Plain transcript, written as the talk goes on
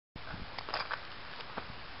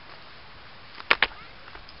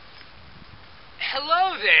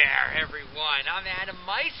there, everyone. I'm Adam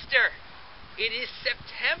Meister. It is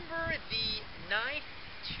September the 9th,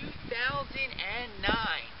 2009,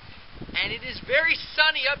 and it is very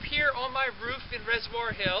sunny up here on my roof in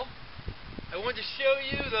Reservoir Hill. I wanted to show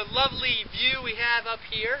you the lovely view we have up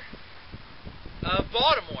here of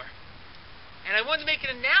Baltimore. And I wanted to make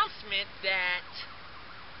an announcement that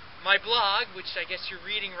my blog, which I guess you're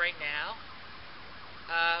reading right now,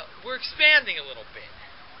 we're expanding a little bit.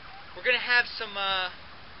 We're going to have some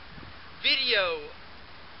video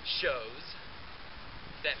shows,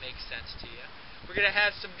 if that makes sense to you. We're going to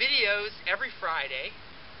have some videos every Friday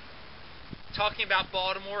talking about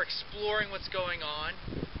Baltimore, exploring what's going on,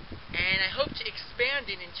 and I hope to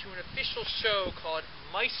expand it into an official show called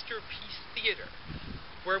Meister Theater,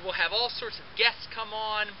 where we'll have all sorts of guests come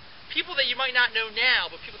on, people that you might not know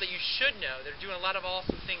now, but people that you should know that are doing a lot of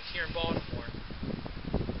awesome things here in Baltimore.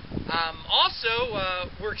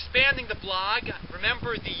 We're expanding the blog.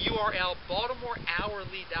 Remember the URL,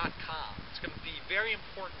 BaltimoreHourly.com. It's going to be very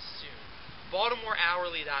important soon.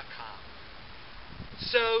 BaltimoreHourly.com.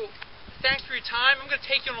 So, thanks for your time. I'm going to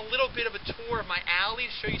take you on a little bit of a tour of my alley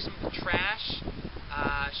to show you some of the trash,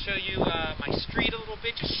 show you my street a little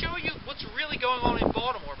bit, just show you what's really going on in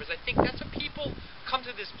Baltimore, because I think that's what people come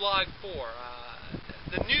to this blog for.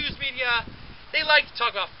 The news media, they like to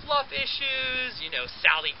talk about fluff issues, you know,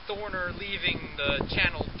 Sally Thorner leaving the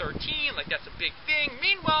Channel 13, like that's a big thing.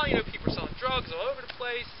 Meanwhile, you know, people are selling drugs all over the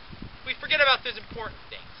place. We forget about those important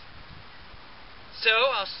things. So,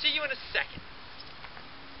 I'll see you in a second.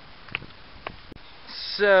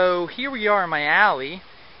 So, here we are in my alley,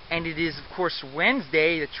 and it is, of course,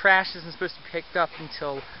 Wednesday. The trash isn't supposed to be picked up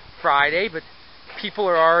until Friday, but people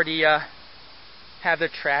are already have their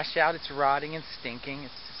trash out. It's rotting and stinking.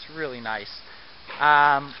 It's really nice.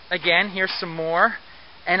 Again, here's some more.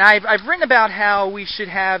 And I've written about how we should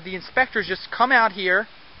have the inspectors just come out here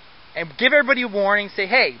and give everybody a warning, say,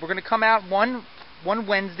 hey, we're going to come out one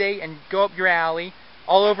Wednesday and go up your alley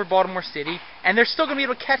all over Baltimore City, and they're still going to be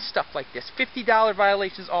able to catch stuff like this. $50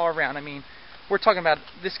 violations all around. I mean, we're talking about,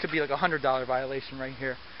 this could be like a $100 violation right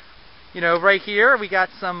here. You know, right here we got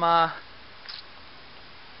some,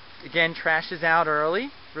 again, trash is out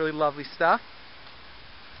early. Really lovely stuff.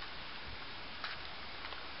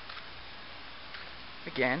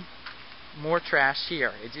 Again, more trash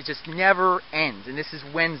here. It just never ends, and this is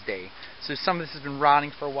Wednesday, so some of this has been rotting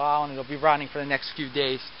for a while, and it'll be rotting for the next few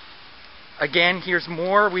days. Again, here's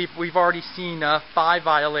more. We've already seen 5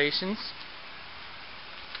 violations.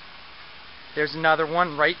 There's another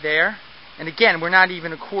one right there, and again, we're not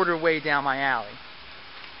even a quarter way down my alley.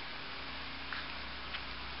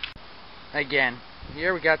 Again,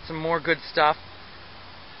 here we got some more good stuff.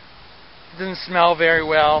 It doesn't smell very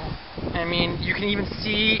well. I mean, you can even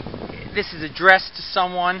see this is addressed to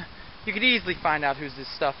someone. You could easily find out who this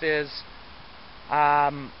stuff is.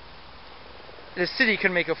 The city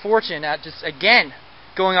could make a fortune at just, again,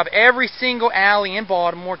 going up every single alley in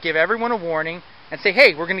Baltimore, give everyone a warning, and say,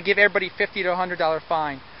 hey, we're going to give everybody $50 to $100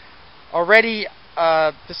 fine. Already,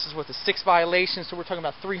 this is what, the 6th violation, so we're talking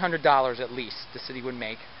about $300 at least the city would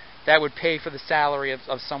make. That would pay for the salary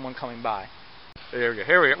of someone coming by. There we go.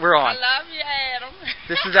 Here we're on. I love you, Adam.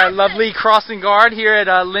 This is our lovely crossing guard here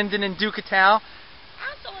at Linden and Ducatow. I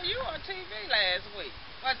saw you on TV last week.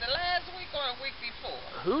 Was it last week or the week before?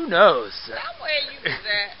 Who knows? Somewhere you was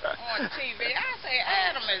at on TV. I say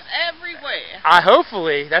Adam is everywhere.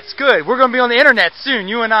 Hopefully. That's good. We're going to be on the internet soon.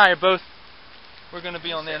 You and I are both. We're going to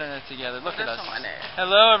be on the internet together. Look at us.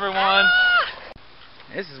 Hello, everyone. Ah!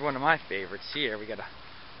 This is one of my favorites here. We got a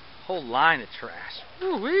whole line of trash.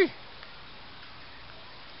 Ooh-wee.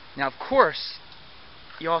 Now, of course,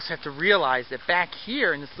 you also have to realize that back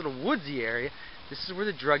here in this little woodsy area, this is where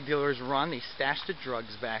the drug dealers run. They stash the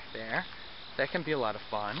drugs back there. That can be a lot of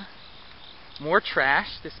fun. More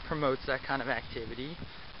trash. This promotes that kind of activity.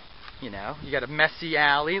 You know, you got a messy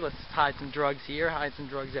alley. Let's hide some drugs here, hide some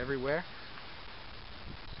drugs everywhere.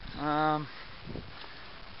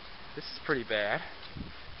 This is pretty bad.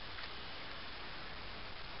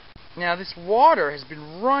 Now, this water has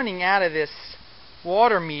been running out of this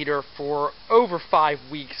water meter for over 5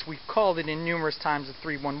 weeks. We've called it in numerous times at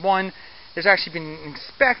 311. There's actually been an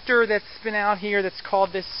inspector that's been out here that's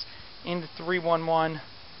called this into 311,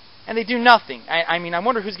 and they do nothing. I mean, I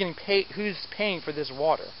wonder who's getting paid, who's paying for this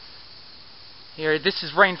water. Here, this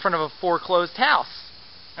is right in front of a foreclosed house,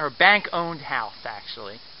 or a bank-owned house,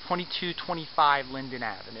 actually, 2225 Linden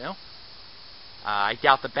Avenue. I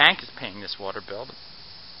doubt the bank is paying this water bill, but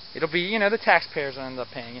it'll be, you know, the taxpayers will end up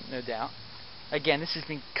paying it, no doubt. Again, this has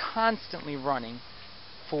been constantly running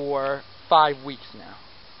for 5 weeks now.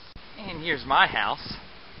 And here's my house.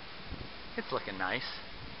 It's looking nice.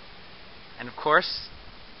 And of course,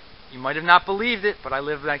 you might have not believed it, but I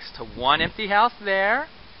live next to one empty house there.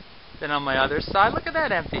 Then on my other side, look at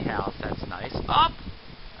that empty house. That's nice. Up!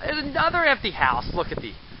 There's another empty house. Look at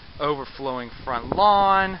the overflowing front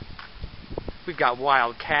lawn. We've got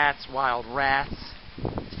wild cats, wild rats.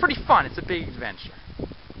 It's pretty fun. It's a big adventure.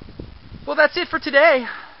 Well, that's it for today.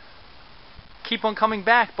 Keep on coming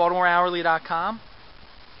back. BaltimoreHourly.com.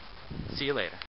 See you later.